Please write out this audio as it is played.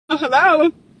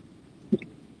hello.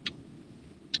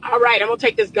 All right, I'm going to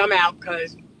take this gum out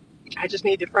because I just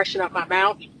need to freshen up my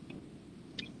mouth.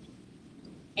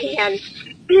 And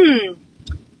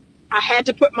I had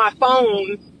to put my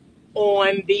phone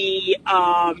on the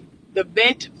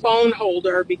vent phone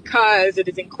holder because it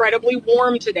is incredibly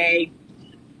warm today.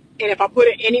 And if I put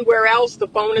it anywhere else, the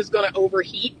phone is going to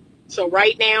overheat. So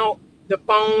right now, the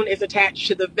phone is attached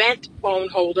to the vent phone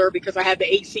holder because I have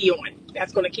the AC on.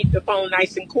 That's going to keep the phone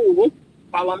nice and cool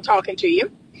while I'm talking to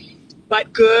you.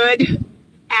 But good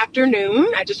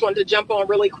afternoon. I just wanted to jump on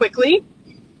really quickly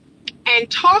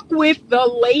and talk with the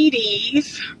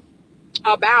ladies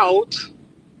about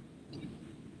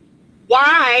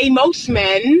why most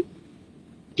men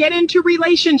get into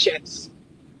relationships,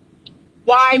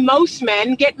 why most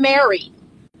men get married.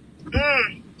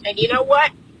 And you know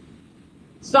what?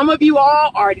 Some of you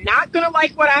all are not going to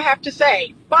like what I have to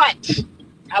say, but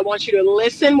I want you to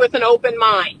listen with an open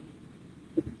mind.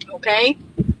 Okay?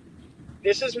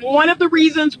 This is one of the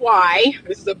reasons why,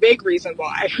 this is a big reason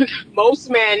why, most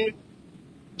men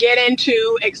get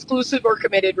into exclusive or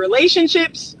committed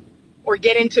relationships or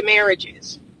get into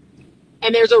marriages.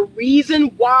 And there's a reason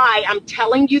why I'm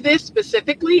telling you this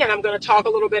specifically, and I'm going to talk a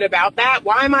little bit about that.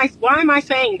 Why am I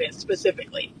saying this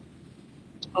specifically?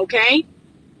 Okay?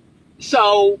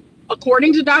 So,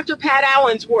 according to Dr. Pat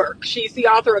Allen's work, she's the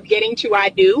author of Getting to I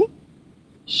Do.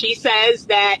 She says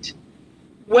that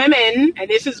women,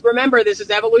 and remember, this is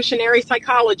evolutionary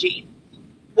psychology.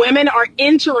 Women are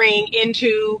entering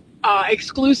into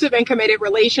exclusive and committed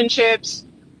relationships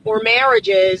or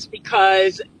marriages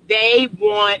because they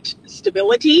want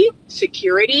stability,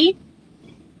 security.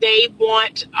 They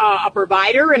want a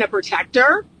provider and a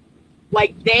protector.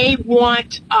 Like they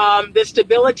want the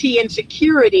stability and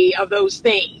security of those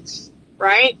things,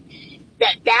 right?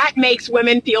 That makes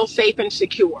women feel safe and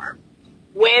secure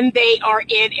when they are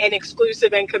in an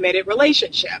exclusive and committed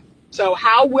relationship. So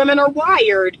how women are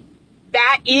wired,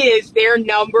 that is their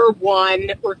number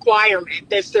one requirement.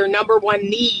 That's their number one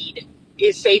need,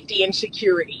 is safety and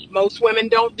security. Most women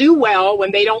don't do well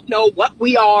when they don't know what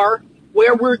we are,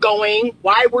 where we're going,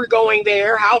 why we're going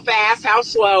there, how fast, how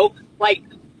slow. Like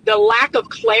the lack of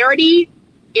clarity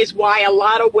is why a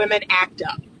lot of women act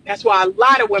up. That's why a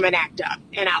lot of women act up.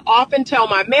 And I often tell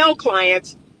my male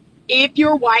clients, if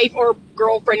your wife or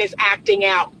girlfriend is acting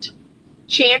out,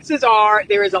 chances are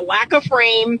there is a lack of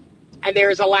frame and there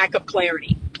is a lack of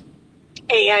clarity.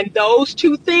 And those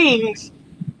two things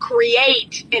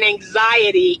create an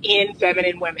anxiety in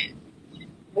feminine women.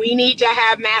 We need to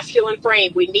have masculine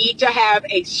frame. We need to have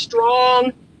a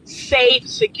strong, safe,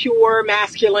 secure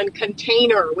masculine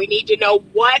container. We need to know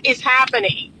what is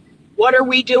happening. What are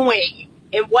we doing?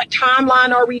 In what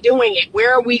timeline are we doing it?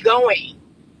 Where are we going?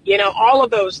 You know, all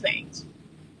of those things.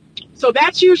 So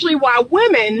that's usually why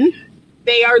women,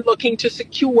 they are looking to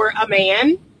secure a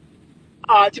man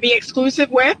to be exclusive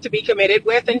with, to be committed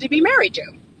with, and to be married to.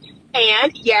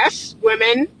 And yes,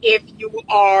 women, if you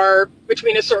are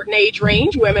between a certain age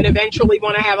range, women eventually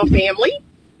want to have a family,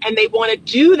 and they want to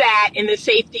do that in the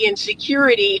safety and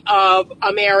security of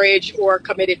a marriage or a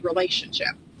committed relationship.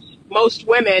 Most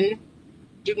women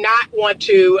do not want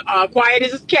to, quiet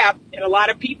as it's kept, and a lot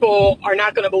of people are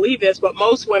not going to believe this, but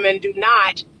most women do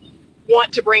not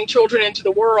want to bring children into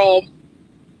the world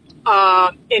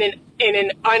in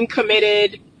an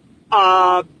uncommitted,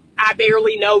 I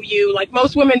barely know you. Like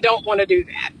most women don't want to do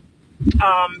that.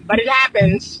 But it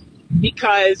happens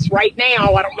because right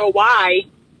now, I don't know why,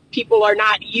 people are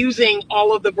not using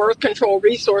all of the birth control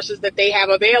resources that they have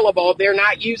available. They're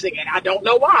not using it. I don't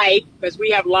know why, because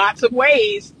we have lots of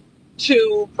ways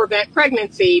to prevent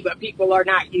pregnancy, but people are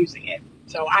not using it.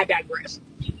 So I digress.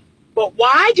 But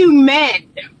why do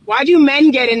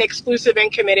men get in exclusive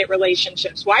and committed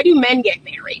relationships? Why do men get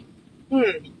married?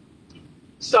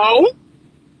 So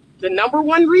the number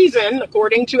one reason,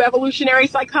 according to evolutionary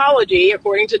psychology,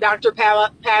 according to Dr.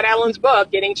 Pat Allen's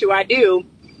book, Getting to I Do,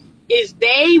 is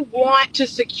they want to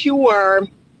secure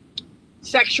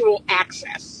sexual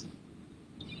access.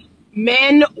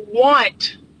 Men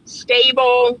want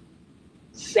stable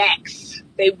sex.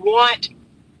 They want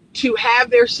to have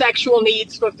their sexual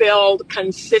needs fulfilled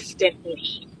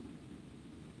consistently.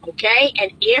 Okay?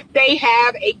 And if they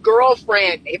have a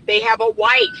girlfriend, if they have a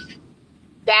wife,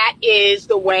 that is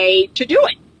the way to do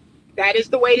it. That is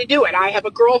the way to do it. I have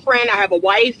a girlfriend. I have a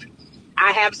wife.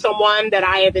 I have someone that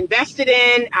I have invested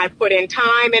in. I've put in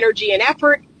time, energy, and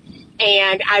effort,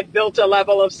 and I've built a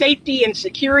level of safety and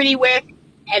security with,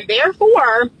 and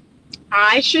therefore,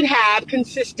 I should have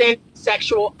consistent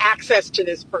sexual access to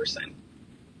this person.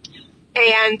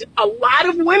 And a lot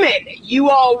of women, you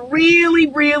all really,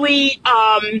 really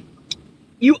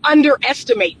you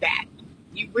underestimate that.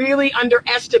 You really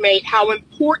underestimate how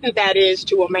important that is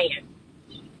to a man.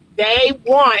 They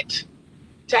want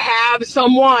to have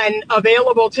someone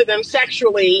available to them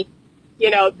sexually,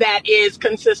 that is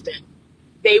consistent.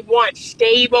 They want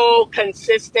stable,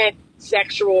 consistent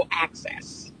sexual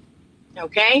access.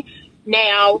 Okay?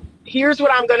 Now, here's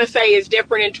what I'm going to say is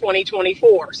different in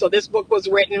 2024. So this book was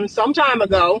written some time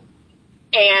ago,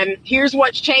 and here's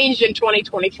what's changed in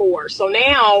 2024. So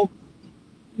now,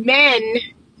 men,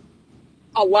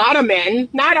 a lot of men,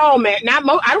 not all men,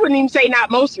 I wouldn't even say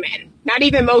not most men, not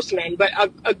even most men, but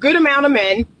a good amount of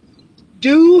men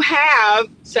do have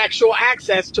sexual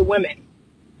access to women.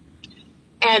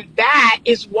 And that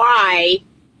is why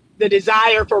the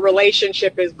desire for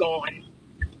relationship is gone.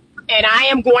 And I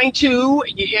am going to,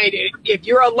 if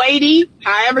you're a lady,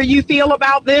 however you feel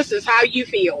about this is how you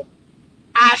feel.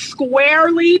 I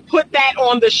squarely put that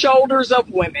on the shoulders of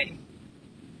women.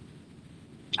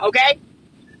 Okay?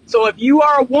 So if you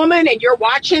are a woman and you're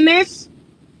watching this,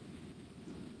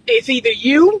 it's either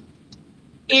you,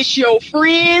 it's your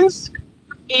friends,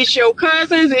 it's your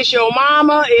cousins, it's your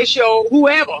mama, it's your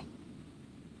whoever.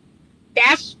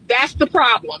 That's the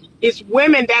problem. It's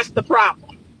women that's the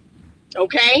problem.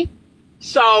 Okay?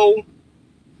 So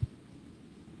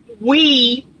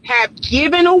we have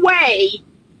given away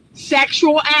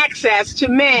sexual access to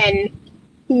men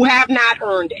who have not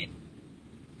earned it.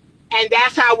 And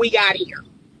that's how we got here.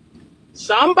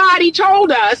 Somebody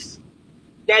told us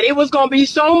that it was going to be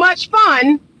so much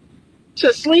fun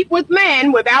to sleep with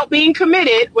men without being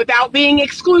committed, without being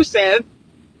exclusive,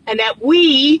 and that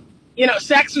we,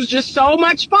 sex was just so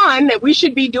much fun that we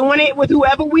should be doing it with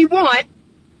whoever we want,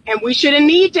 and we shouldn't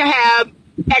need to have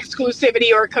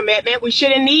exclusivity or commitment. We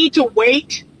shouldn't need to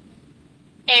wait.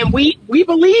 And we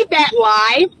believed that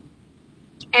lie,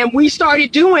 and we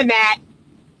started doing that,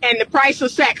 and the price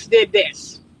of sex did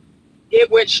this. It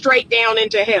went straight down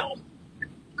into hell.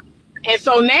 And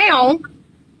so now,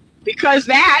 because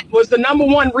that was the number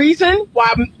one reason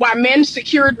why men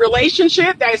secured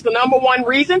relationship, that is the number one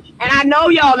reason. And I know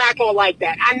y'all not going to like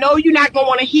that. I know you're not going to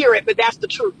want to hear it, but that's the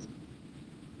truth.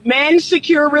 Men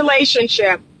secure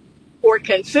relationship for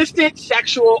consistent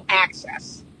sexual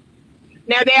access.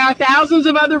 Now, there are thousands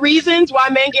of other reasons why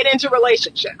men get into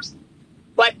relationships,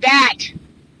 but that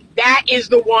is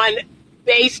the one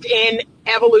based in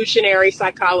evolutionary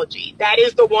psychology. That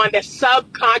is the one, the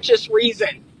subconscious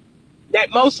reason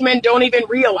that most men don't even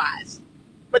realize.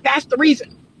 But that's the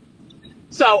reason.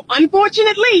 So,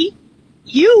 unfortunately,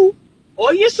 you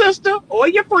or your sister or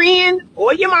your friend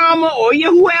or your mama or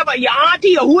your whoever, your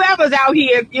auntie or whoever's out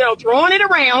here, throwing it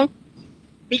around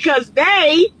because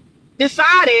they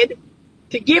decided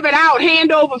to give it out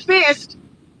hand over fist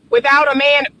without a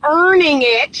man earning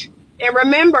it. And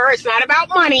remember, it's not about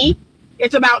money.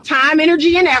 It's about time,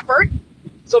 energy, and effort.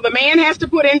 So the man has to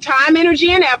put in time,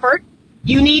 energy, and effort.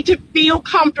 You need to feel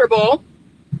comfortable.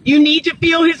 You need to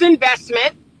feel his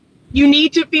investment. You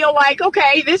need to feel like,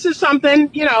 okay, this is something,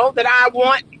 that I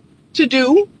want to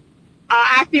do.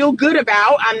 I feel good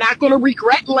about. I'm not going to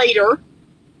regret later.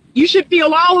 You should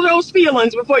feel all of those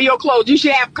feelings before your clothes. You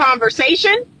should have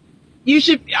conversation.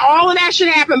 All of that should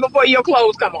happen before your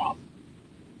clothes come off.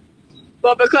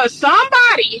 But because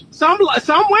somebody, some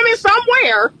women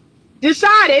somewhere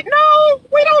decided, no,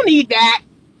 we don't need that.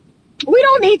 We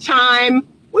don't need time.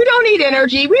 We don't need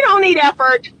energy. We don't need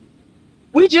effort.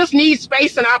 We just need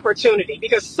space and opportunity.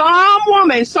 Because some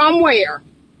woman somewhere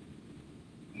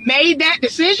made that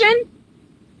decision,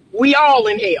 we all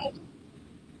in hell.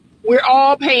 We're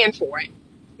all paying for it.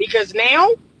 Because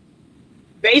now,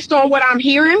 based on what I'm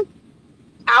hearing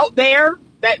out there,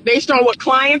 that based on what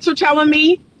clients are telling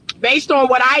me, based on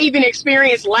what I even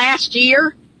experienced last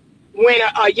year when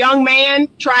a young man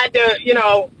tried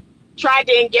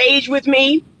to engage with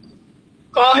me,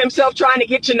 call himself trying to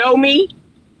get to know me.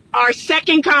 Our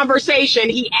second conversation,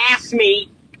 he asked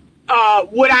me,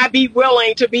 would I be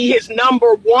willing to be his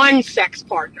number one sex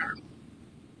partner?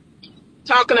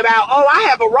 Talking about, I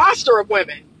have a roster of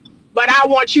women, but I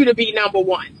want you to be number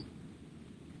one.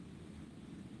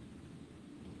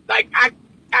 Like,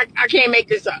 I can't make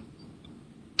this up.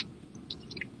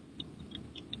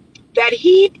 That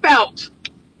he felt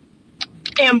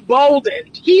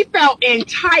emboldened, he felt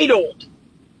entitled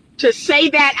to say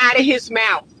that out of his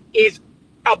mouth is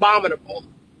abominable.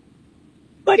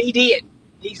 But he did.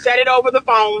 He said it over the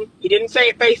phone. He didn't say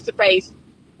it face to face,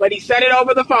 but he said it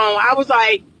over the phone. I was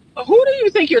like, who do you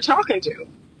think you're talking to?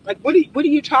 Like, what are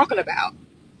you talking about?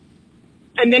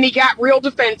 And then he got real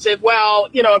defensive. Well,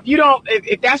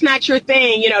 if that's not your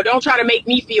thing, don't try to make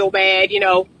me feel bad,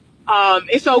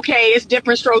 It's okay. It's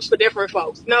different strokes for different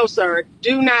folks. No, sir.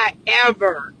 Do not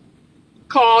ever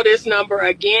call this number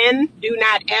again. Do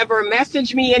not ever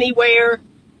message me anywhere.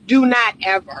 Do not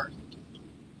ever.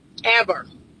 Ever.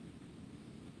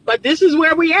 But this is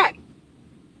where we at.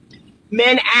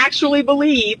 Men actually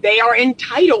believe they are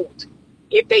entitled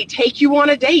if they take you on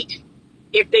a date.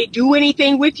 If they do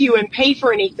anything with you and pay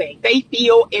for anything, they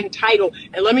feel entitled.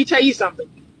 And let me tell you something.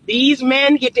 These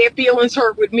men get their feelings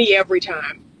hurt with me every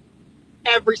time.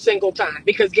 Every single time.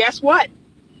 Because guess what?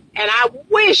 And I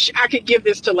wish I could give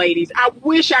this to ladies. I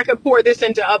wish I could pour this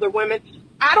into other women.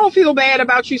 I don't feel bad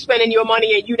about you spending your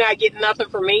money and you not getting nothing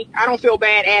from me. I don't feel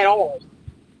bad at all.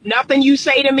 Nothing you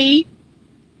say to me.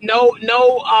 No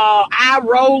eye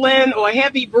rolling or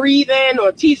heavy breathing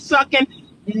or teeth sucking.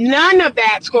 None of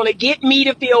that's going to get me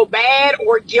to feel bad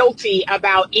or guilty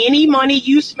about any money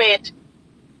you spent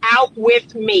out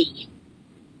with me.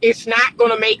 It's not going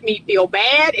to make me feel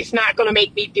bad. It's not going to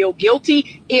make me feel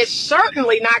guilty. It's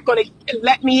certainly not going to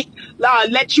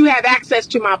let you have access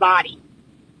to my body.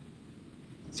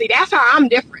 See, that's how I'm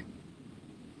different.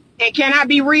 And can I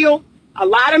be real? A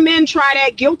lot of men try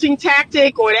that guilting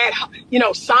tactic or that,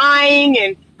 sighing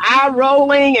and eye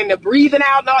rolling and the breathing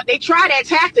out. And all. They try that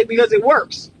tactic because it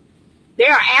works.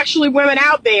 There are actually women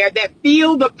out there that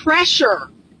feel the pressure.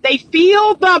 They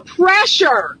feel the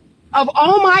pressure of,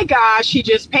 oh my gosh, he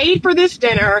just paid for this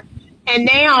dinner. And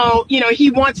now,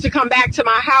 he wants to come back to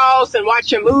my house and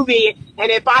watch a movie. And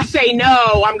if I say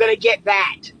no, I'm going to get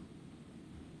that.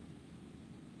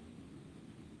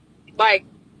 Like,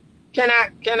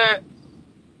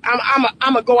 I'm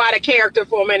gonna go out of character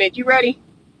for a minute. You ready?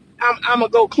 I'm gonna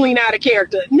go clean out of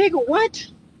character. Nigga, what?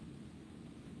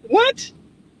 What?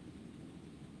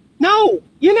 No,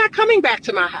 you're not coming back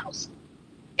to my house.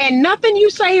 And nothing you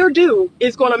say or do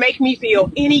is gonna make me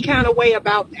feel any kind of way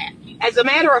about that. As a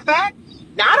matter of fact,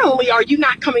 not only are you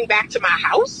not coming back to my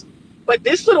house, but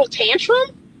this little tantrum,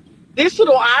 this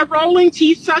little eye rolling,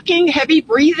 teeth sucking, heavy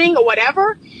breathing or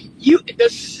whatever, the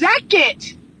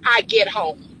second I get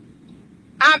home,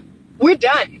 we're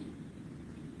done.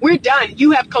 We're done.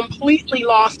 You have completely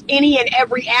lost any and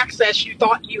every access you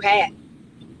thought you had.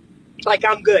 Like,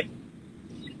 I'm good.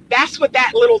 That's what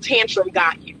that little tantrum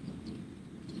got you.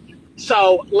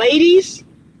 So, ladies,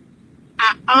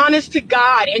 honest to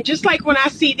God, and just like when I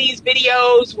see these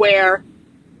videos where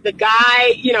the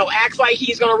guy, acts like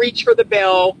he's going to reach for the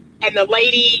bill, and the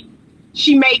lady,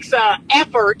 she makes an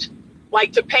effort,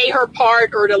 like to pay her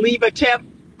part or to leave a tip.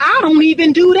 I don't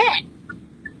even do that.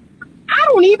 I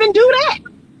don't even do that.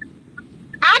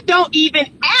 I don't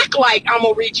even act like I'm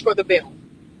going to reach for the bill.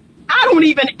 I don't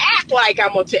even act like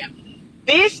I'm going to tip.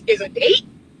 This is a date.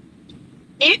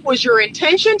 It was your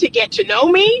intention to get to know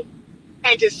me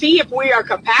and to see if we are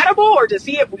compatible or to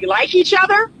see if we like each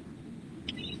other.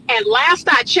 And last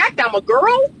I checked, I'm a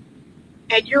girl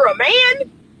and you're a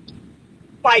man.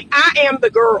 Like, I am the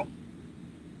girl.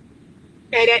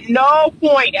 And at no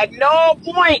point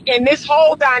in this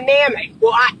whole dynamic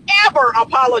will I ever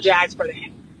apologize for that.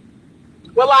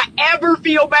 Will I ever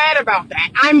feel bad about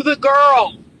that? I'm the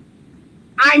girl.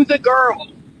 I'm the girl.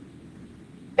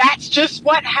 That's just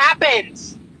what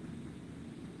happens.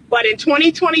 But in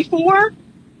 2024,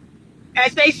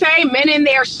 as they say, men in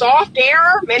their soft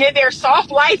era, men in their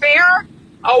soft life era,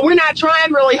 oh, we're not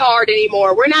trying really hard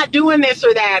anymore. We're not doing this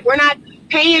or that. We're not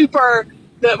paying for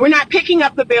we're not picking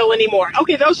up the bill anymore.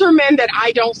 Okay, those are men that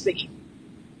I don't see.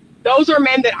 Those are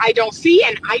men that I don't see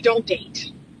and I don't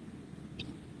date.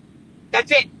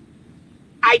 That's it.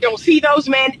 I don't see those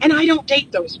men and I don't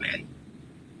date those men.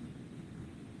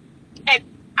 And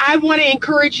I want to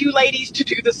encourage you ladies to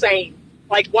do the same.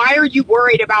 Like, why are you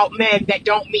worried about men that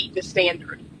don't meet the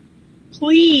standard?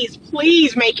 Please,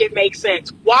 please make it make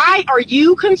sense. Why are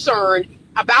you concerned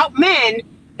about men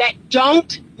that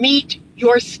don't meet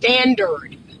your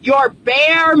standard, your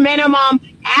bare minimum?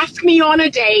 Ask me on a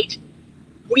date.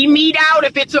 We meet out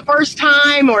if it's the first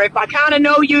time, or if I kind of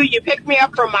know you, you pick me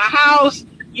up from my house,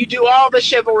 you do all the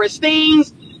chivalrous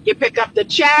things, you pick up the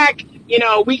check,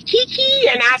 we kiki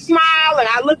and I smile and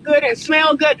I look good and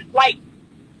smell good. Like,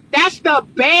 that's the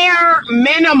bare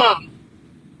minimum.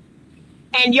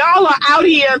 And y'all are out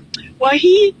here, well,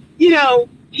 I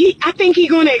think he's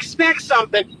going to expect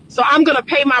something, so I'm going to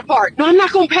pay my part. No, I'm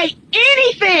not going to pay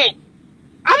anything.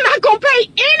 I'm not going to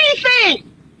pay anything.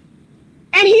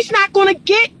 And he's not going to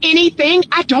get anything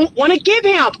I don't want to give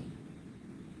him.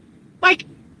 Like,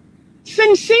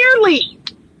 sincerely,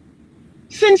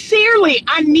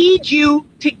 I need you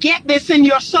to get this in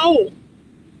your soul.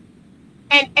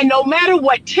 And no matter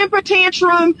what temper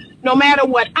tantrum, no matter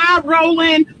what eye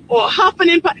rolling or huffing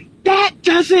and puffing, that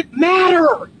doesn't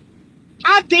matter.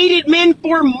 I've dated men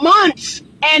for months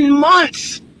and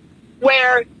months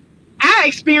where I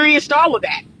experienced all of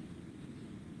that.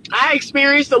 I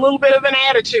experienced a little bit of an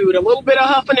attitude, a little bit of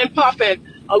huffing and puffing,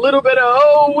 a little bit of,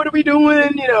 oh, what are we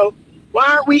doing? You know, why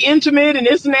aren't we intimate and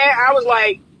this and that? I was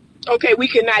like, okay, we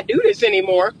cannot do this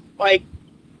anymore. Like,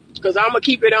 because I'm going to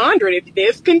keep it 100. If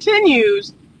this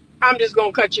continues, I'm just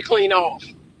going to cut you clean off.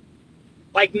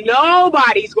 Like,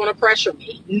 nobody's going to pressure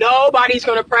me. Nobody's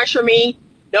going to pressure me.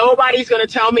 Nobody's going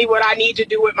to tell me what I need to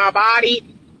do with my body.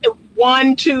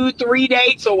 1, 2, 3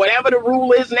 dates or whatever the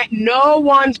rule is. No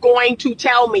one's going to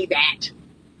tell me that.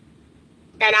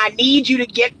 And I need you to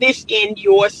get this in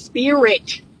your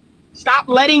spirit. Stop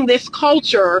letting this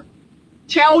culture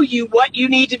tell you what you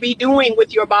need to be doing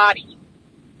with your body.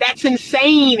 That's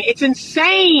insane. It's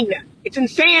insane. It's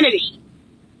insanity.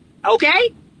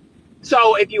 Okay?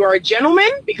 So if you are a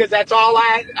gentleman, because that's all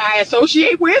I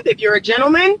associate with, if you're a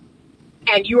gentleman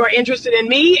and you are interested in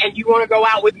me and you want to go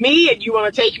out with me and you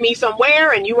want to take me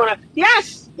somewhere and you want to,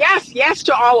 yes, yes, yes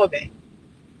to all of it.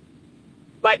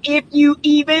 But if you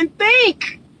even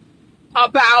think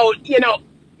about, you know,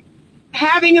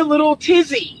 having a little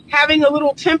tizzy, having a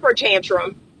little temper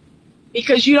tantrum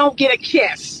because you don't get a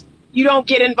kiss, you don't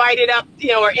get invited up, you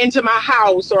know, or into my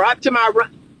house or up to my room,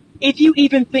 if you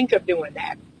even think of doing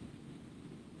that,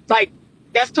 like,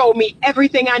 that's told me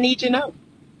everything I need to know.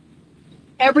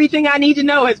 Everything I need to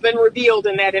know has been revealed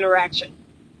in that interaction.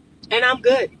 And I'm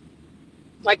good.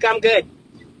 Like, I'm good.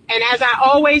 And as I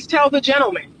always tell the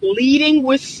gentleman, leading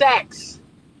with sex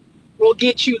will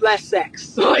get you less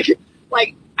sex.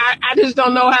 Like I just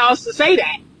don't know how else to say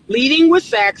that. Leading with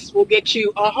sex will get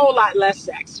you a whole lot less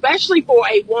sex, especially for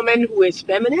a woman who is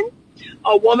feminine,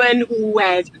 a woman who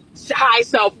has high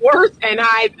self-worth and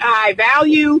high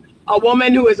value, a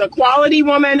woman who is a quality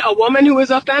woman, a woman who is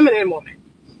a feminine woman.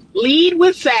 Lead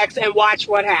with sex and watch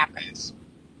what happens.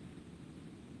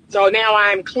 So now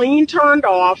I'm clean turned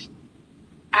off.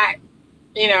 I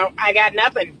got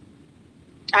nothing.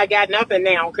 I got nothing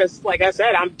now because, like I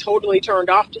said, I'm totally turned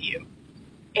off to you.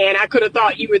 And I could have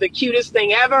thought you were the cutest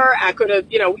thing ever. I could have,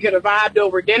 we could have vibed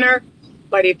over dinner.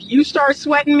 But if you start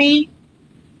sweating me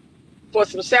for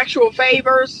some sexual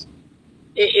favors,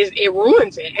 it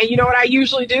ruins it. And you know what I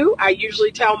usually do? I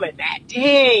usually tell men that.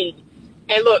 Dang.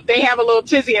 And look, they have a little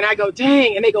tizzy and I go,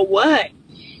 dang. And they go, what?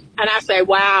 And I say,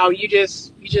 wow, you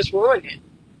just ruined it.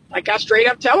 Like, I straight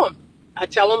up tell them. I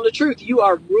tell them the truth. You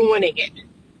are ruining it.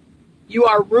 You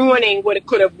are ruining what it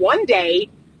could have one day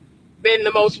been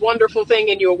the most wonderful thing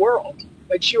in your world,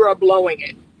 but you are blowing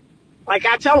it. Like,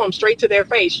 I tell them straight to their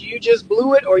face, you just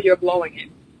blew it or you're blowing it.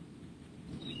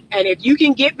 And if you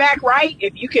can get back right,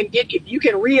 if you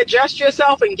can readjust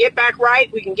yourself and get back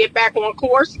right, we can get back on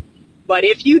course. But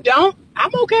if you don't,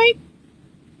 I'm okay.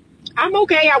 I'm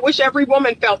okay. I wish every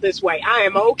woman felt this way. I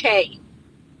am okay.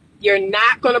 You're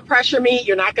not going to pressure me.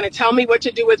 You're not going to tell me what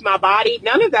to do with my body.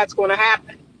 None of that's going to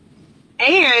happen.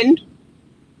 And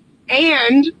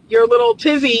your little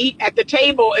tizzy at the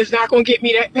table is not going to get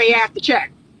me to pay half the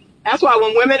check. That's why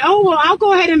when women, oh, well, I'll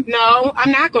go ahead and, no,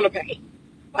 I'm not going to pay.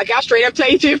 Like, I'll straight up tell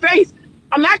you to your face,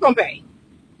 I'm not going to pay.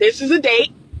 This is a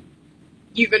date.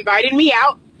 You've invited me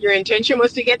out. Your intention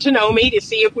was to get to know me, to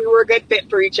see if we were a good fit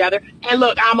for each other. And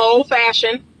look, I'm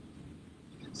old-fashioned.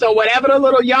 So whatever the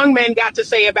little young men got to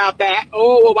say about that,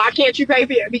 oh, well, why can't you pay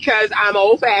for it? Because I'm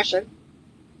old-fashioned.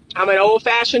 I'm an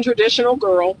old-fashioned traditional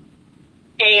girl.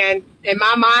 And in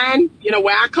my mind,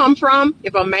 where I come from,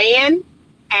 if a man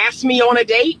asks me on a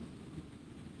date,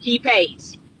 he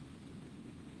pays.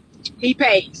 He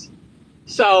pays.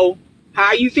 So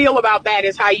how you feel about that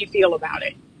is how you feel about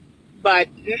it. But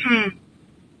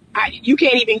you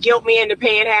can't even guilt me into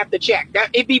paying half the check.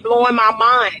 It'd be blowing my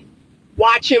mind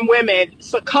watching women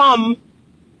succumb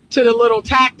to the little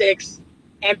tactics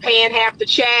and paying half the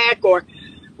check, or,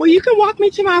 well, you can walk me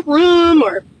to my room,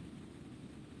 or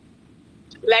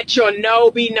let your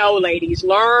no be no, ladies.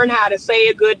 Learn how to say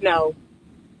a good no.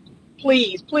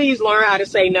 Please, please learn how to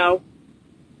say no.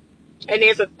 And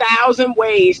there's 1,000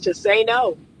 ways to say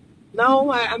no.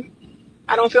 No,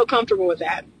 I don't feel comfortable with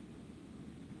that.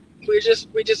 We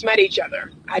just met each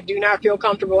other. I do not feel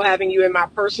comfortable having you in my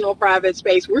personal, private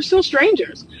space. We're still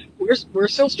strangers. We're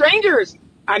still strangers.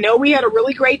 I know we had a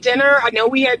really great dinner. I know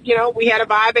we had a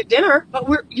vibe at dinner, but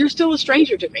you're still a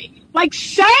stranger to me. Like,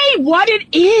 say what it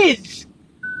is.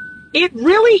 It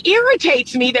really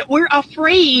irritates me that we're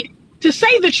afraid to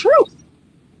say the truth.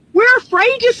 We're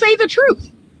afraid to say the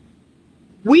truth.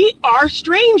 We are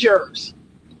strangers.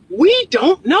 We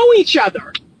don't know each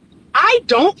other. I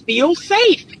don't feel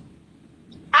safe.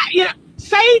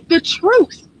 Say the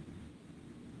truth.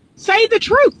 Say the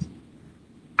truth.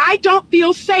 I don't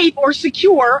feel safe or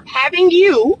secure having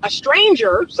you, a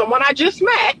stranger, someone I just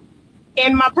met,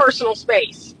 in my personal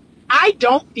space. I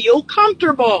don't feel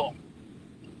comfortable.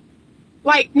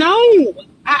 Like, no,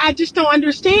 I just don't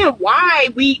understand why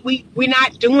we're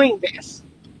not doing this.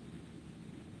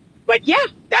 But yeah,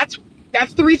 that's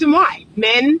the reason why.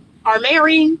 Men are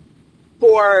marrying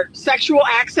for sexual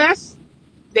access.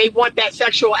 They want that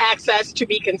sexual access to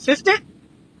be consistent.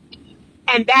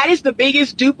 And that is the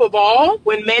biggest dupe of all,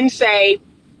 when men say,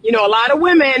 you know, a lot of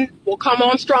women will come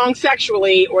on strong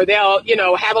sexually, or they'll, you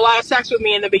know, have a lot of sex with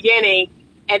me in the beginning,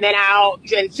 and then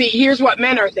and see, here's what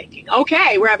men are thinking.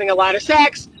 Okay, we're having a lot of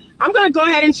sex. I'm going to go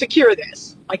ahead and secure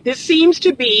this. Like, this seems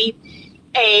to be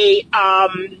a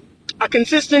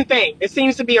consistent thing. It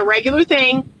seems to be a regular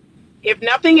thing. If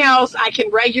nothing else, I can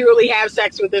regularly have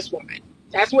sex with this woman.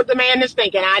 That's what the man is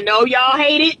thinking. I know y'all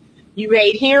hate it. You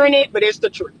hate hearing it, but it's the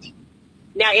truth.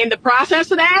 Now, in the process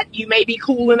of that, you may be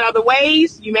cool in other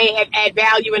ways. You may add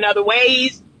value in other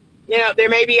ways. You know, there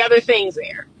may be other things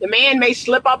there. The man may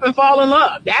slip up and fall in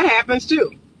love. That happens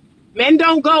too. Men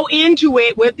don't go into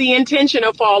it with the intention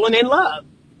of falling in love.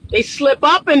 They slip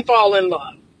up and fall in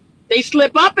love. They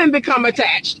slip up and become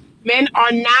attached. Men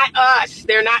are not us.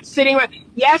 They're not sitting around.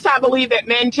 Yes, I believe that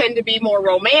men tend to be more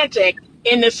romantic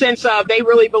in the sense of they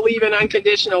really believe in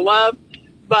unconditional love,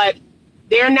 but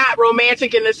they're not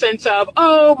romantic in the sense of,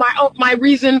 my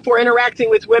reason for interacting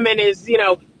with women is, you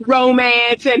know,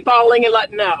 romance and falling in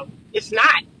love. No, it's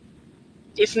not.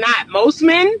 It's not. Most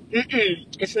men,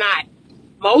 it's not.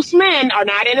 Most men are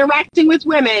not interacting with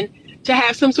women to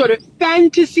have some sort of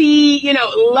fantasy, you know,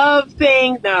 love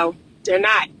thing. No, they're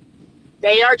not.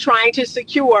 They are trying to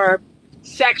secure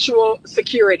sexual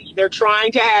security. They're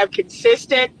trying to have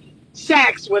consistent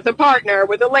sex with a partner,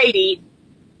 with a lady,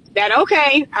 that,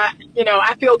 okay,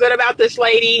 I feel good about this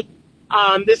lady.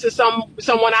 This is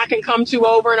someone I can come to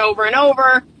over and over and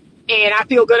over, and I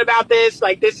feel good about this.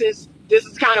 Like, this is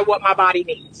kind of what my body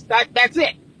needs. That's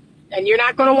it. And you're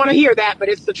not going to want to hear that, but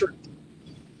it's the truth.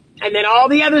 And then all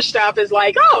the other stuff is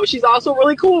like, oh, she's also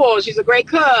really cool. She's a great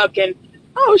cook, and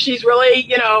oh, she's really,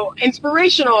 you know,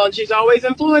 inspirational, and she's always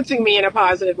influencing me in a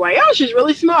positive way. Oh, she's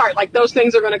really smart. Like, those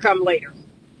things are going to come later.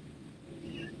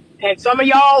 And some of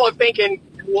y'all are thinking,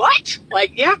 what?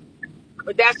 Like, yeah,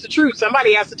 but that's the truth.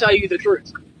 Somebody has to tell you the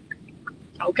truth.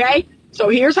 Okay? So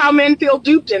here's how men feel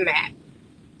duped in that.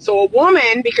 So a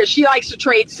woman, because she likes to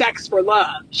trade sex for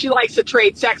love, she likes to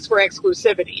trade sex for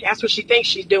exclusivity. That's what she thinks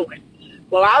she's doing.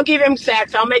 Well, I'll give him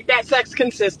sex. I'll make that sex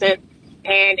consistent,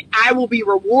 and I will be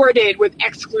rewarded with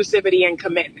exclusivity and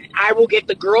commitment. I will get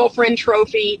the girlfriend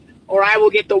trophy, or I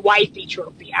will get the wifey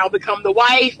trophy. I'll become the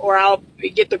wife, or I'll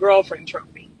get the girlfriend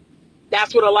trophy.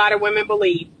 That's what a lot of women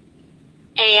believe.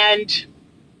 And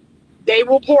they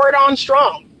will pour it on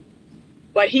strong.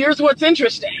 But here's what's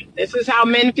interesting. This is how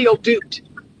men feel duped.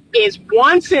 Is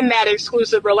once in that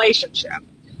exclusive relationship,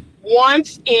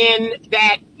 once in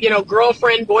that, you know,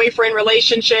 girlfriend, boyfriend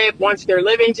relationship, once they're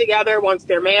living together, once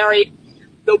they're married,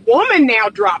 the woman now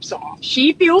drops off.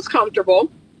 She feels comfortable.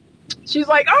 She's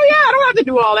like, oh yeah, I don't have to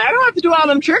do all that. I don't have to do all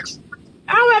them tricks.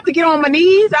 I don't have to get on my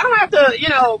knees. I don't have to, you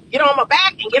know, get on my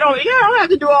back and I don't have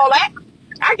to do all that.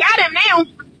 I got him now.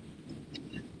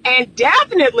 And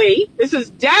definitely, this is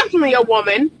definitely a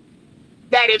woman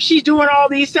that if she's doing all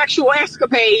these sexual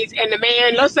escapades and the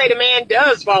man, let's say the man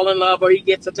does fall in love or he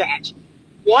gets attached,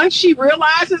 once she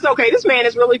realizes, okay, this man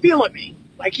is really feeling me.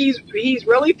 Like, he's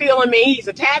really feeling me. He's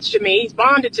attached to me. He's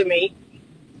bonded to me.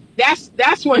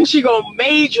 That's when she gonna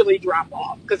majorly drop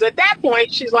off. Because at that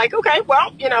point, she's like, okay,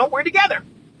 well, you know, we're together.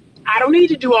 I don't need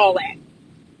to do all that.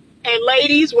 And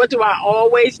ladies, what do I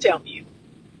always tell you?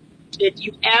 If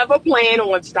you ever plan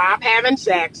on stop having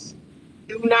sex,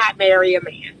 do not marry a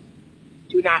man.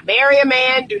 Do not marry a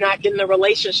man. Do not get in a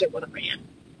relationship with a man.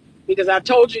 Because I've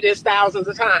told you this thousands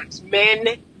of times.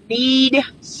 Men need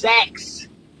sex.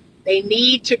 They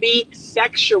need to be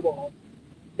sexual.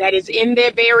 That is in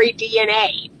their very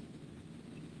DNA.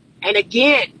 And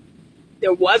again,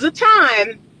 there was a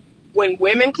time when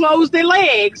women closed their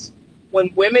legs,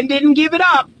 when women didn't give it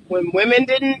up, when women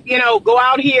didn't, you know, go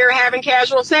out here having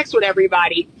casual sex with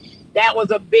everybody. That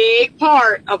was a big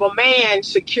part of a man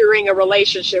securing a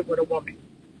relationship with a woman.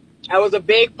 That was a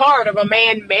big part of a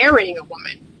man marrying a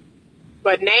woman.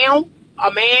 But now,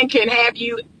 a man can have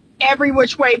you every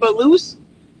which way but loose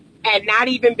and not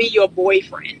even be your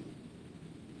boyfriend.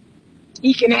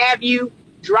 He can have you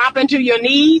drop into your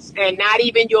knees and not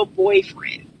even your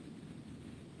boyfriend.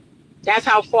 That's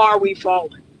how far we've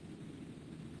fallen.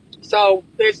 So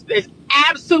there's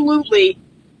absolutely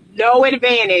no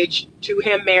advantage to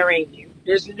him marrying you.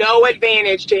 There's no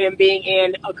advantage to him being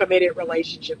in a committed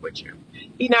relationship with you.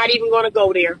 He's not even going to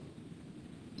go there.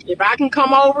 If I can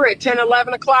come over at 10,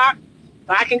 11 o'clock, if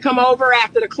I can come over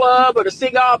after the club or the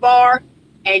cigar bar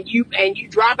and you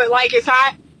drop it like it's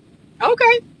hot,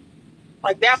 okay.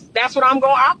 Like that's what I'm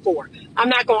going to opt for. I'm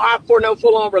not going to opt for no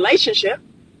full-on relationship.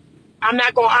 I'm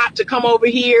not going to opt to come over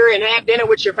here and have dinner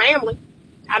with your family.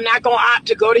 I'm not going to opt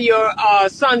to go to your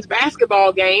son's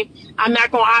basketball game. I'm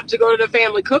not going to opt to go to the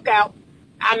family cookout.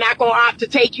 I'm not going to opt to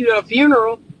take you to a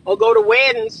funeral or go to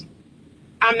weddings.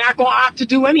 I'm not going to opt to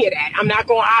do any of that. I'm not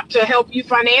going to opt to help you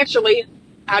financially.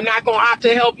 I'm not going to opt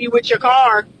to help you with your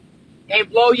car and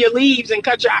blow your leaves and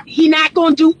cut your... He's not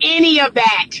going to do any of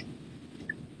that.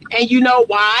 And you know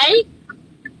why?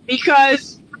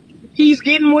 Because he's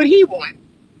getting what he wants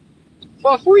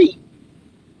for free.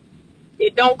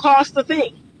 It don't cost a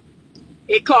thing.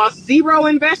 It costs zero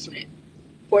investment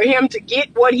for him to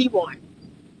get what he wants.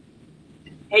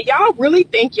 And y'all really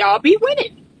think y'all be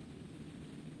winning.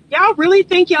 Y'all really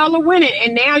think y'all are winning.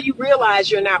 And now you realize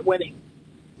you're not winning.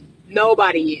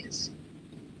 Nobody is.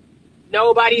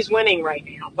 Nobody's winning right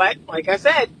now. But like I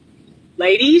said,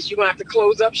 ladies, you're going to have to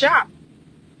close up shop.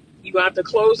 You're going to have to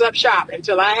close up shop.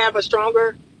 Until I have a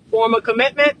stronger form of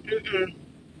commitment,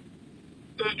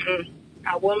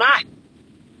 I will not.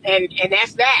 And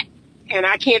that's that. And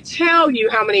I can't tell you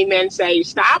how many men say,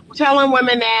 stop telling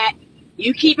women that.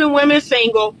 You keeping women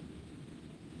single.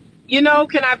 You know,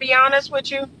 can I be honest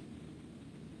with you?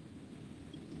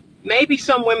 Maybe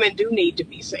some women do need to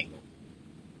be single.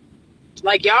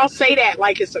 Like y'all say that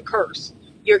like it's a curse.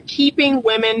 You're keeping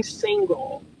women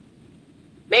single.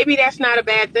 Maybe that's not a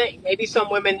bad thing. Maybe some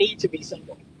women need to be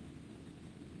single.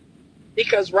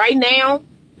 Because right now,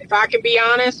 if I can be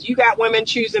honest, you got women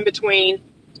choosing between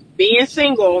being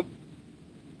single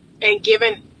and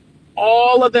giving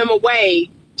all of them away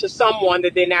to someone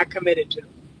that they're not committed to.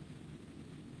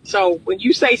 So when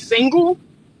you say single,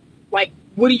 like,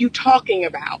 what are you talking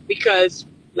about? Because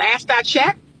last I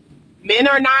checked, men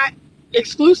are not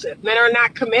exclusive. Men are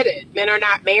not committed. Men are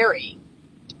not married.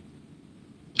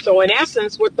 So in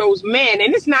essence, what those men,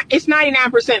 and it's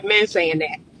 99% men saying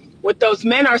that. What those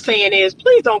men are saying is,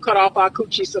 please don't cut off our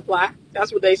coochie supply.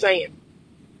 That's what they're saying.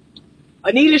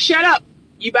 Anita, shut up.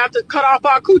 You about to cut off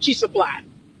our coochie supply.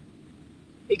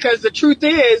 Because the truth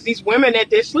is, these women that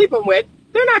they're sleeping with,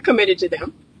 they're not committed to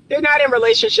them. They're not in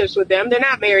relationships with them. They're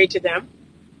not married to them.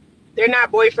 They're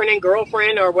not boyfriend and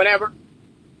girlfriend or whatever.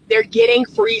 They're getting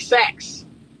free sex.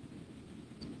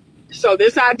 So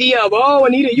this idea of, oh,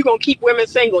 Anita, you're going to keep women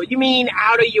single. You mean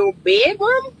out of your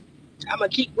bedroom? I'm going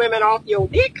to keep women off your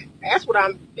dick? Is that what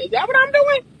I'm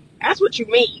doing? That's what you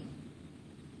mean.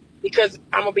 Because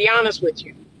I'm going to be honest with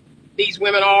you. These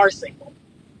women are single.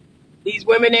 These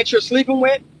women that you're sleeping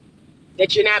with,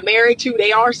 that you're not married to,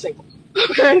 they are single.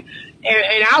 Okay?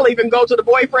 And I'll even go to the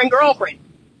boyfriend, girlfriend.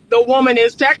 The woman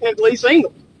is technically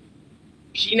single.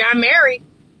 She's not married.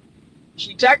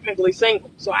 She's technically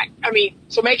single. So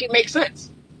so make it make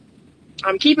sense.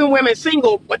 I'm keeping women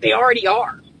single, but they already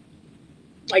are.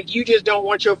 Like, you just don't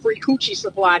want your free coochie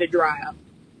supply to dry up.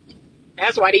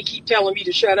 That's why they keep telling me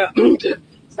to shut up.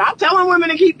 Stop telling women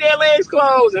to keep their legs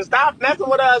closed and stop messing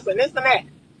with us and this and that.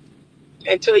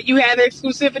 Until you have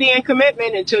exclusivity and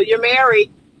commitment, until you're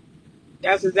married,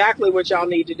 that's exactly what y'all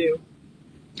need to do.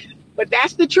 But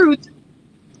that's the truth.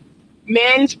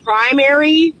 Men's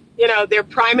primary, their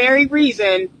primary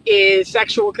reason is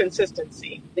sexual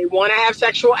consistency. They want to have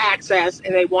sexual access,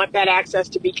 and they want that access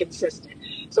to be consistent.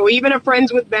 So even a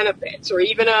friends with benefits or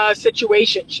even a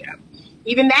situationship,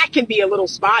 even that can be a little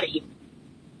spotty,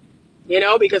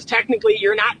 because technically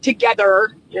you're not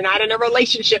together. You're not in a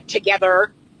relationship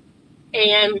together.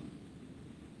 And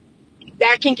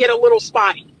that can get a little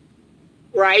spotty,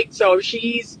 right? So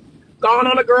she's gone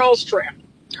on a girls' trip.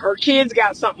 Her kids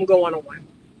got something going on.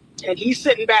 And he's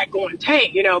sitting back going,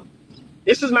 dang,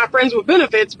 this is my friends with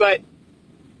benefits, but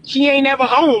she ain't never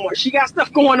home or she got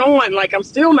stuff going on. Like, I'm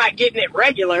still not getting it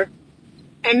regular.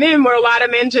 And then what a lot of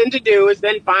men tend to do is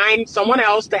then find someone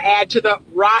else to add to the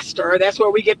roster. That's where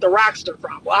we get the roster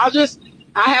from. Well,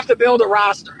 I have to build a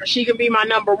roster. She can be my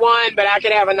number one, but I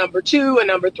could have a number two, a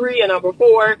number three, a number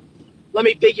four. Let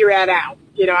me figure that out.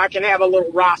 I can have a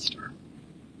little roster.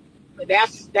 But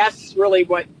that's really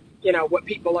what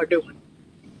people are doing.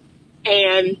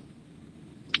 And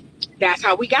that's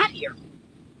how we got here.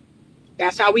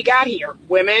 That's how we got here.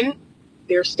 Women,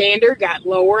 their standard got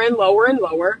lower and lower and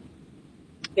lower.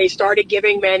 They started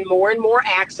giving men more and more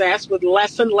access with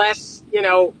less and less,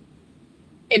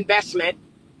 investment.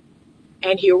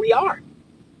 And here we are.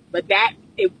 But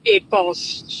it falls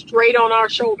straight on our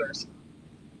shoulders.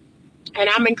 And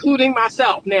I'm including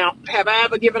myself. Now, have I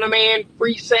ever given a man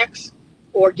free sex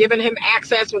or giving him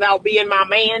access without being my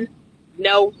man.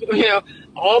 No,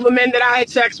 all the men that I had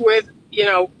sex with,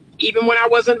 even when I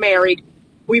wasn't married,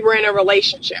 we were in a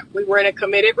relationship. We were in a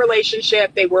committed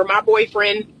relationship. They were my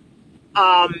boyfriend.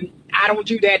 I don't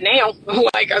do that now.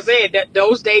 Like I said,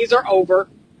 those days are over.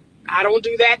 I don't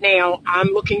do that now. I'm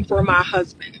looking for my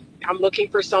husband. I'm looking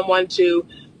for someone to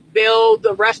build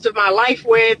the rest of my life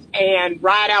with and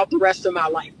ride out the rest of my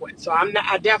life with. So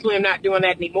I definitely am not doing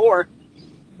that anymore.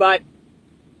 But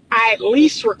I at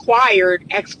least required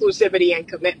exclusivity and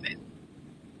commitment.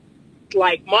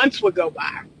 Like months would go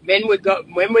by. Men would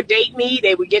date me.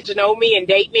 They would get to know me and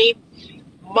date me.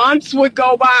 Months would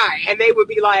go by and they would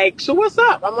be like, so what's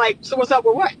up? I'm like, so what's up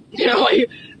with what? Like,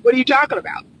 what are you talking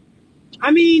about?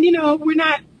 I mean, we're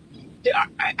not,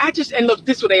 and look,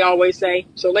 this is what they always say.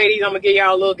 So ladies, I'm going to give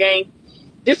y'all a little game.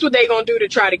 This is what they going to do to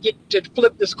try to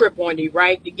flip the script on you,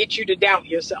 right? To get you to doubt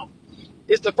yourself.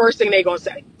 This is the first thing they going to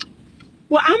say.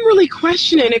 Well, I'm really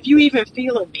questioning if you even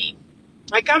feeling me.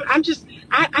 Like,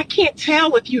 I can't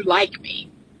tell if you like me.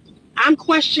 I'm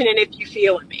questioning if you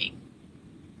feeling me.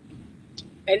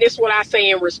 And this is what I say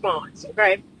in response,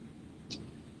 okay?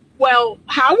 Well,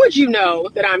 how would you know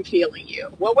that I'm feeling you?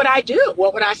 What would I do?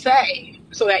 What would I say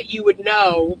so that you would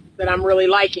know that I'm really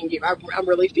liking you? I'm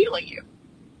really feeling you,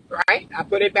 right? I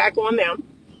put it back on them.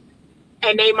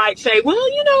 And they might say, well,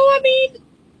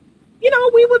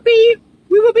 we would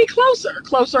be closer.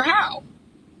 Closer how?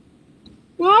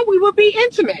 Well, we would be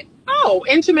intimate. Oh,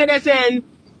 intimate as in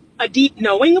a deep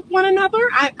knowing of one another?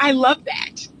 I love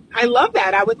that. I love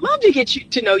that. I would love to get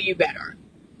to know you better.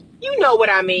 You know what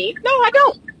I mean. No, I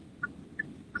don't.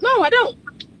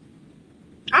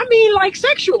 I mean, like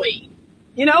sexually.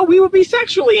 We would be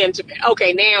sexually intimate.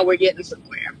 Okay, now we're getting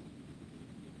somewhere.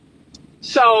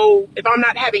 So if I'm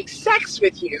not having sex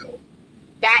with you,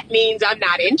 that means I'm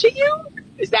not into you?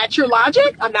 Is that your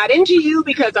logic? I'm not into you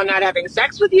because I'm not having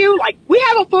sex with you? Like, we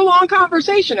have a full-on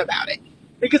conversation about it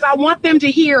because I want them to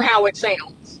hear how it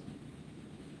sounds.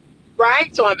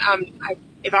 Right? So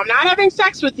if I'm not having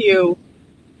sex with you,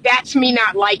 that's me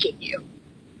not liking you.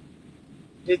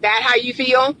 Is that how you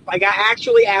feel? Like, I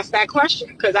actually asked that question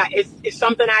because it's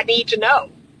something I need to know.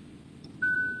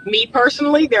 Me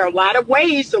personally, there are a lot of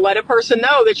ways to let a person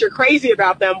know that you're crazy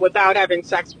about them without having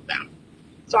sex with them.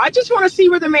 So I just want to see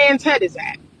where the man's head is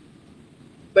at.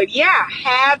 But yeah,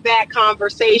 have that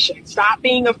conversation. Stop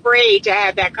being afraid to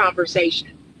have that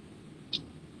conversation.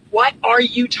 What are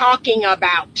you talking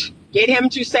about? Get him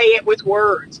to say it with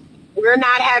words. We're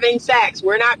not having sex.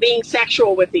 We're not being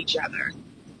sexual with each other.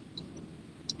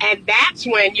 And that's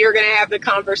when you're going to have the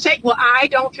conversation. Well, I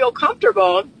don't feel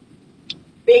comfortable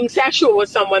being sexual with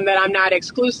someone that I'm not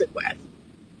exclusive with.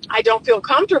 I don't feel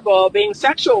comfortable being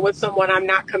sexual with someone I'm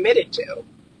not committed to.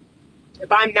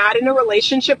 If I'm not in a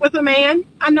relationship with a man,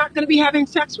 I'm not going to be having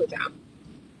sex with him.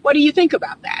 What do you think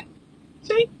about that?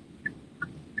 See?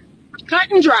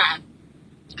 Cut and dry.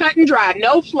 Cut and dry.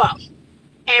 No fluff.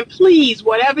 And please,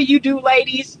 whatever you do,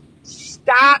 ladies,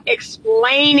 stop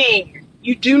explaining.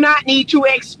 You do not need to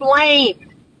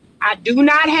explain. I do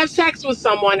not have sex with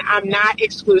someone I'm not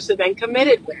exclusive and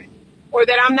committed with, or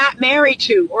that I'm not married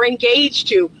to or engaged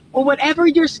to, or whatever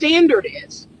your standard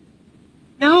is.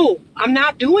 No, I'm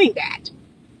not doing that.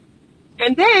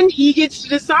 And then he gets to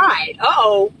decide,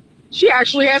 she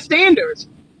actually has standards.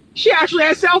 She actually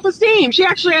has self-esteem. She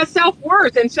actually has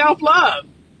self-worth and self-love.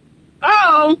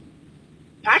 I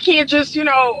can't just, roll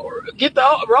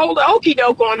the okie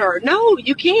doke on her. No,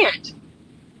 you can't.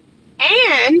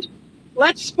 And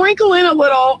let's sprinkle in a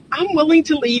little, I'm willing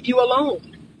to leave you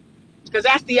alone. Because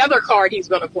that's the other card he's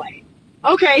going to play.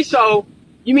 Okay, so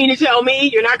you mean to tell me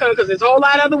you're not going to, because there's a whole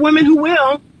lot of other women who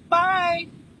will. Bye.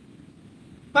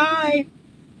 Bye.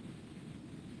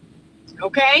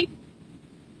 Okay?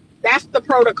 That's the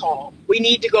protocol. We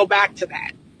need to go back to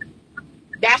that.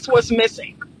 That's what's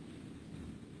missing.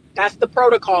 That's the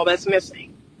protocol that's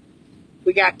missing.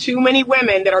 We got too many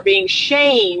women that are being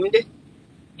shamed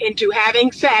into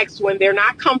having sex when they're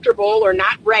not comfortable or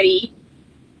not ready.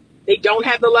 They don't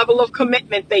have the level of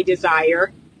commitment they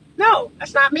desire. No,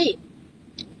 that's not me.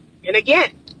 And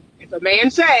again, if a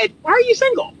man said, why are you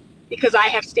single? Because I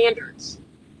have standards.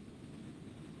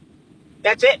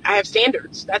 That's it. I have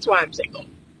standards. That's why I'm single.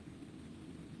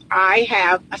 I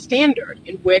have a standard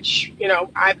in which,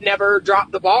 I've never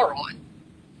dropped the bar on.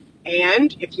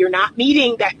 And if you're not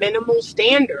meeting that minimal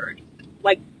standard,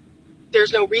 like,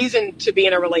 there's no reason to be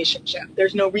in a relationship.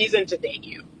 There's no reason to date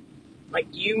you. Like,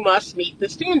 you must meet the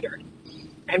standard.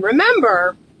 And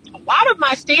remember, a lot of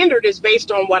my standard is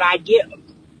based on what I give.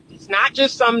 It's not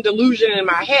just some delusion in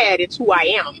my head. It's who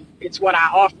I am. It's what I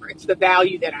offer. It's the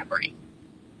value that I bring.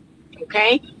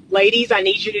 Okay? Ladies, I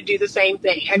need you to do the same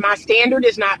thing. And my standard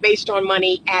is not based on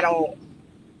money at all.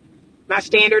 My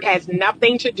standard has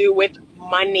nothing to do with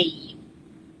money.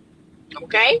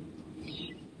 Okay?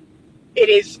 It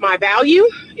is my value.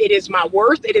 It is my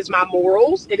worth. It is my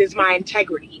morals. It is my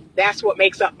integrity. That's what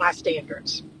makes up my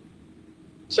standards.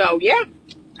 So, yeah,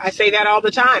 I say that all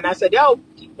the time. I said, yo,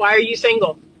 why are you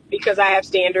single? Because I have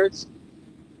standards.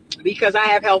 Because I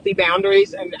have healthy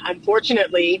boundaries. And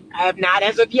unfortunately, I have not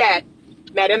as of yet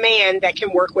met a man that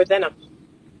can work within them.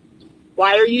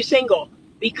 Why are you single?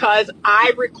 Because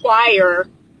I require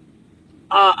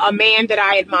a man that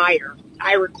I admire.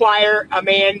 I require a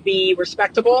man be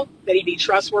respectable, that he be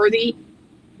trustworthy,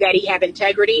 that he have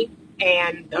integrity.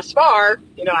 And thus far,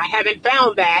 I haven't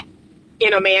found that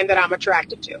in a man that I'm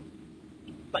attracted to.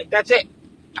 Like, that's it.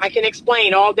 I can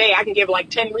explain all day. I can give like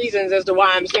 10 reasons as to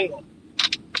why I'm single.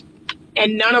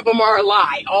 And none of them are a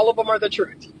lie. All of them are the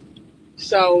truth.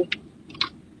 So,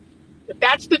 if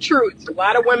that's the truth. A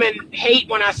lot of women hate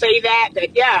when I say that,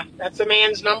 yeah, that's a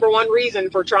man's number one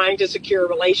reason for trying to secure a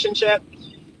relationship.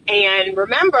 And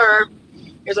remember,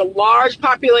 there's a large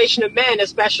population of men,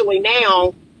 especially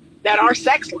now, that are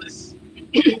sexless.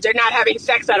 They're not having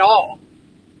sex at all.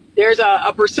 There's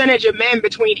a percentage of men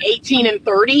between 18 and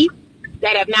 30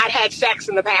 that have not had sex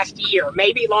in the past year,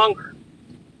 maybe longer.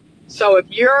 So if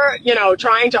you're,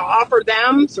 trying to offer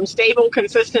them some stable,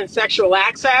 consistent sexual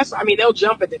access, they'll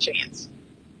jump at the chance.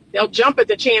 They'll jump at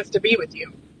the chance to be with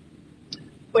you.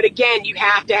 But again, you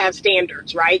have to have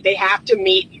standards, right? They have to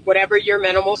meet whatever your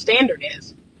minimal standard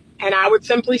is. And I would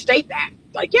simply state that.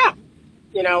 Like, yeah,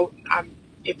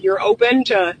 if you're open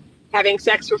to having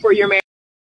sex before you're married,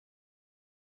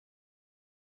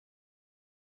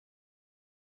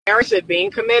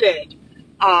 being committed,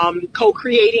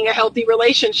 co-creating a healthy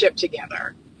relationship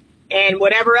together, and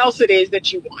whatever else it is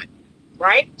that you want,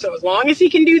 right? So as long as he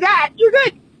can do that, you're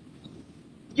good.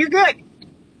 You're good.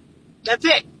 That's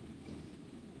it.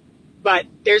 But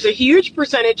there's a huge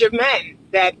percentage of men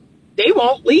that they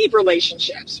won't leave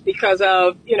relationships because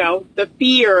of, the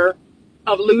fear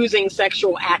of losing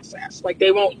sexual access. Like,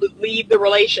 they won't leave the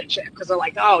relationship because they're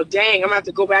like, oh, dang, I'm going to have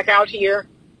to go back out here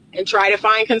and try to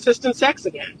find consistent sex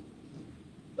again.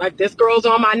 Like, this girl's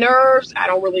on my nerves. I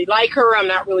don't really like her. I'm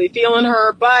not really feeling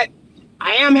her, but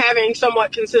I am having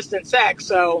somewhat consistent sex.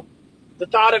 So the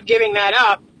thought of giving that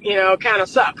up, kind of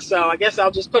sucks. So I guess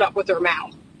I'll just put up with her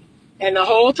mouth. And the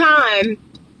whole time,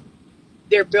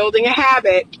 they're building a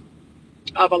habit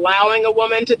of allowing a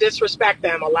woman to disrespect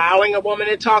them, allowing a woman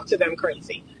to talk to them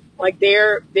crazy. Like,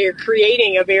 they're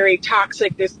creating a very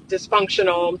toxic,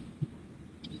 dysfunctional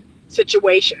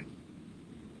situation.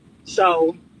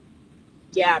 So,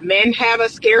 yeah, men have a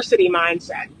scarcity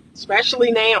mindset,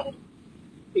 especially now.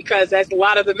 Because as a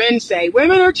lot of the men say,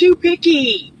 women are too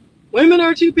picky. Women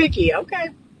are too picky. Okay.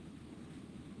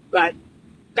 But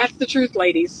that's the truth,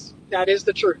 ladies. That is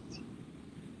the truth.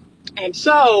 And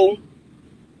so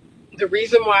the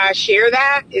reason why I share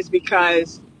that is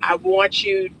because I want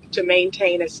you to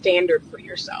maintain a standard for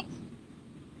yourself.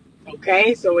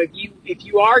 Okay? So if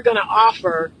you are going to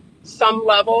offer some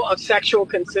level of sexual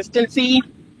consistency,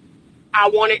 I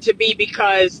want it to be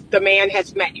because the man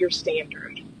has met your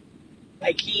standard.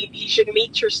 Like, he should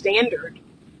meet your standard.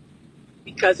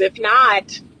 Because if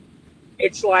not,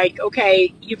 it's like,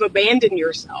 okay, you've abandoned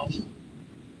yourself.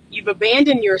 You've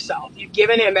abandoned yourself. You've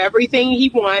given him everything he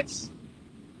wants.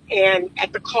 And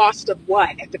at the cost of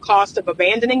what? At the cost of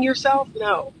abandoning yourself?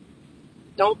 No.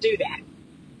 Don't do that.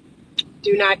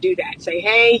 Do not do that. Say,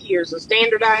 hey, here's a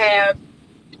standard I have.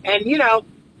 And,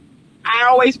 I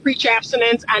always preach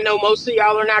abstinence. I know most of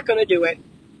y'all are not going to do it.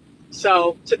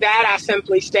 So to that, I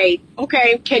simply state,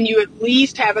 okay, can you at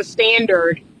least have a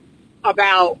standard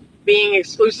about being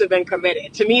exclusive and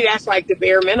committed? To me, that's like the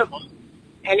bare minimum.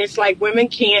 And it's like women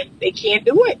can't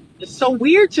do it. It's so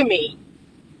weird to me.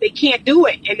 They can't do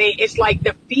it. And it's like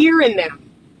the fear in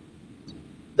them.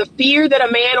 The fear that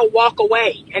a man will walk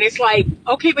away. And it's like,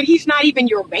 okay, but he's not even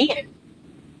your man.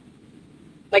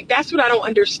 Like, that's what I don't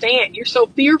understand. You're so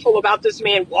fearful about this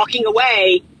man walking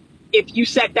away if you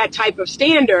set that type of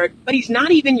standard, but he's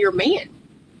not even your man.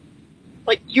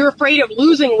 Like, you're afraid of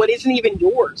losing what isn't even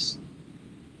yours.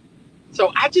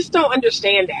 So I just don't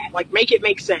understand that. Like, make it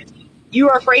make sense. You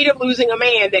are afraid of losing a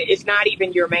man that is not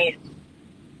even your man.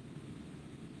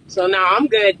 So now I'm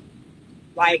good.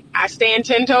 Like, I stand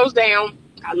 10 toes down.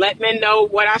 I let men know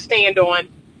what I stand on.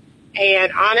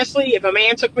 And honestly, if a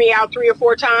man took me out 3 or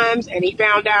 4 times and he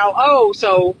found out, oh,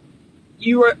 so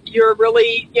you're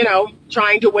really,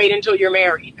 trying to wait until you're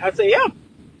married, I'd say, yeah.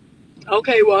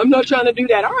 Okay, well, I'm not trying to do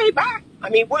that. All right, bye.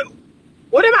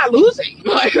 What am I losing?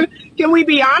 Like, can we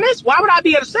be honest? Why would I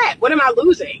be upset? What am I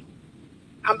losing?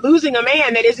 I'm losing a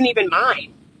man that isn't even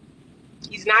mine.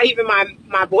 He's not even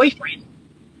my boyfriend.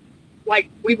 Like,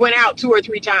 we went out 2 or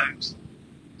 3 times.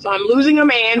 So I'm losing a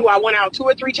man who I went out 2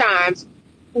 or 3 times,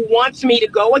 who wants me to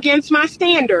go against my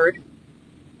standard,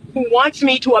 who wants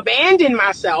me to abandon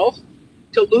myself,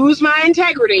 to lose my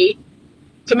integrity,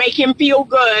 to make him feel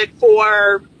good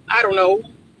for, I don't know,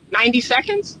 90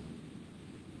 seconds?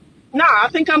 No, I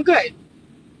think I'm good.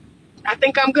 I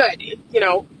think I'm good. You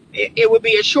know, it would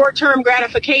be a short-term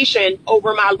gratification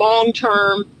over my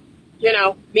long-term, you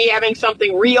know, me having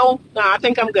something real. No, I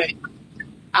think I'm good.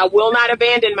 I will not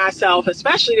abandon myself,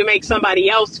 especially to make somebody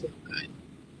else feel good.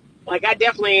 Like, I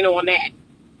definitely ain't on that.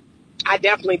 I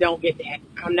definitely don't get that.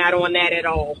 I'm not on that at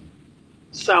all.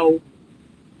 So,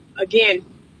 again,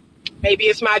 maybe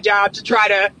it's my job to try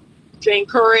to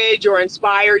encourage or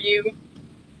inspire you.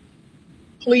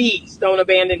 Please don't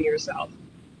abandon yourself.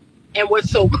 And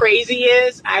what's so crazy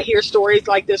is I hear stories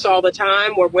like this all the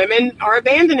time where women are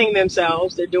abandoning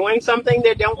themselves. They're doing something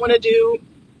they don't want to do,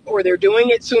 or they're doing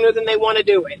it sooner than they want to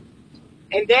do it.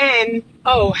 And then,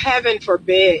 oh, heaven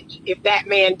forbid if that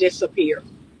man disappears.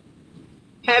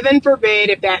 Heaven forbid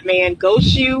if that man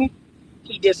ghosts you,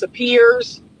 he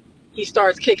disappears, he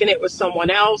starts kicking it with someone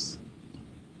else.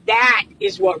 That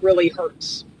is what really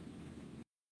hurts.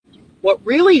 What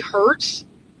really hurts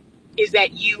is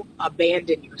that you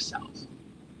abandon yourself.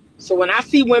 So when I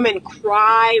see women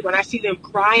cry, when I see them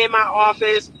cry in my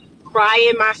office, cry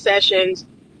in my sessions,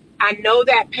 I know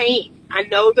that pain. I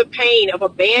know the pain of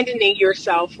abandoning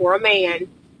yourself for a man,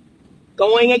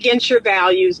 going against your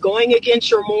values, going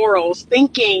against your morals,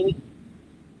 thinking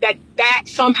that that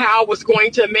somehow was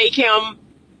going to make him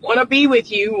want to be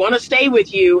with you, want to stay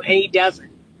with you, and he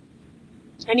doesn't.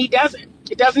 And he doesn't.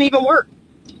 It doesn't even work.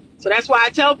 So that's why I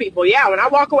tell people, yeah, when I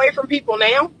walk away from people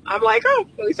now, I'm like, oh,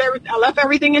 at least I left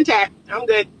everything intact. I'm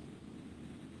good.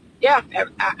 Yeah,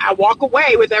 I walk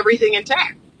away with everything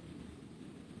intact.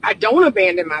 I don't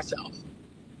abandon myself.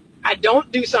 I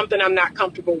don't do something I'm not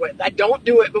comfortable with. I don't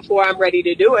do it before I'm ready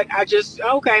to do it. I just,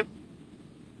 okay.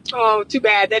 Oh, too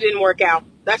bad. That didn't work out.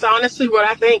 That's honestly what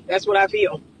I think. That's what I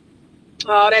feel.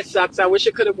 Oh, that sucks. I wish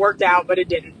it could have worked out, but it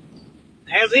didn't.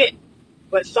 That's it.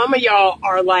 But some of y'all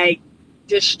are like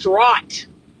distraught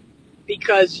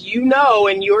because you know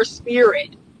in your spirit,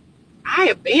 I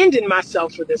abandoned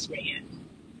myself for this man.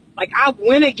 Like, I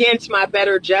went against my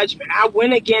better judgment. I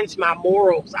went against my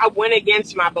morals. I went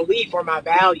against my belief or my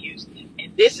values.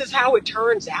 And this is how it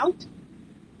turns out?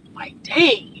 Like,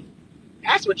 dang,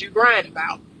 that's what you grind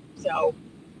about. So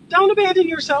don't abandon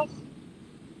yourself.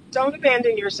 Don't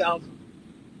abandon yourself.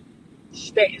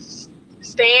 Stand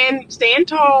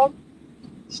tall.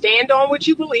 Stand on what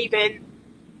you believe in.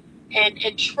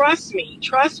 And trust me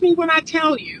when I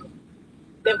tell you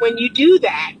that when you do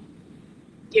that,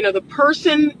 you know, the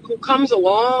person who comes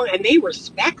along and they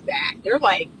respect that, they're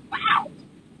like, wow,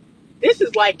 this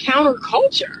is like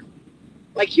counterculture.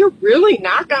 Like, you're really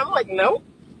not gonna, I'm like, no,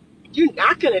 you're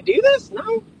not gonna do this?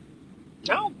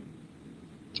 No.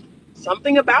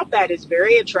 Something about that is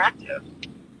very attractive.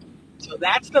 So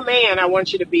that's the man I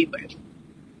want you to be with.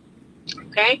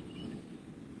 Okay?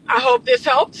 I hope this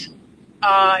helped.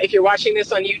 If you're watching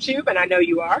this on YouTube, and I know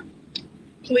you are,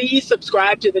 please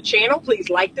subscribe to the channel. Please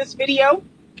like this video.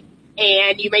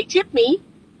 And you may tip me.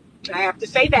 I have to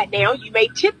say that now. You may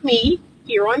tip me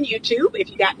here on YouTube if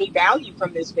you got any value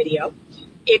from this video.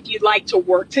 If you'd like to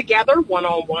work together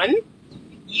one-on-one,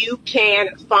 you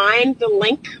can find the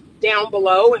link down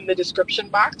below in the description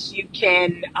box. You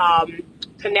can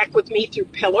connect with me through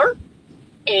Pear.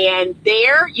 And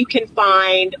there you can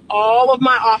find all of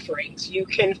my offerings. You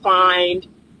can find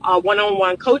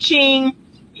one-on-one coaching.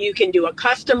 You can do a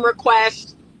custom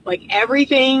request. Like,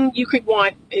 everything you could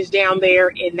want is down there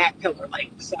in that Pear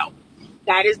link. So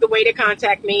that is the way to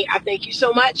contact me. I thank you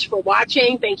so much for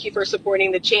watching. Thank you for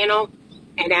supporting the channel.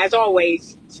 And as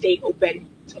always, stay open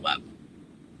to love.